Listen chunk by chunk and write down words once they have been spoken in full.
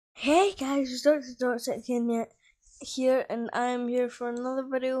Hey guys, Dr. here, and I'm here for another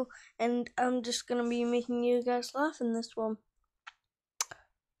video, and I'm just gonna be making you guys laugh in this one.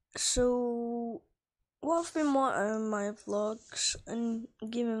 So, what I've been watching in my vlogs and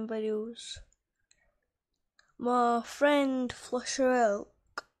gaming videos, my friend Flusher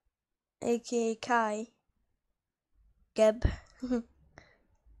Elk, aka Kai, Gib,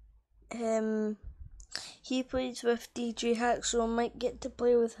 he plays with DJ Hacks, so I might get to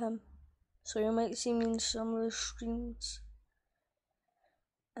play with him. So you might see me in some of the streams.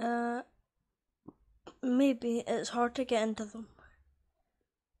 Maybe it's hard to get into them.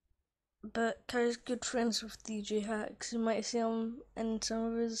 But Kai's good friends with DJ Hacks. You might see him in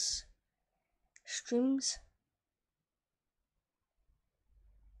some of his streams.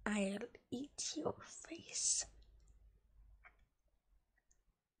 I'll eat your face.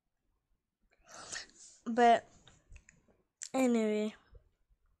 But anyway,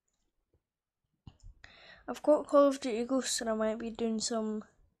 I've got Call of Duty Ghosts and I might be doing some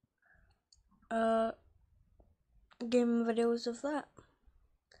game videos of that.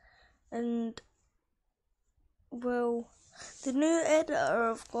 And well, the new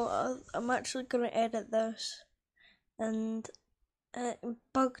editor I've got, I'm actually gonna edit this, and it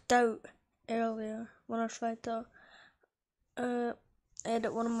bugged out earlier when I tried to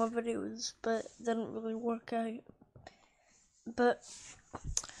edit one of my videos, but it didn't really work out. But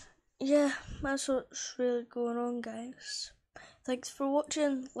yeah, that's what's really going on, guys. Thanks for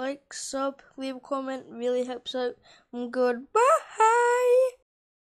watching. Like, sub, leave a comment, really helps out. I'm good. Bye!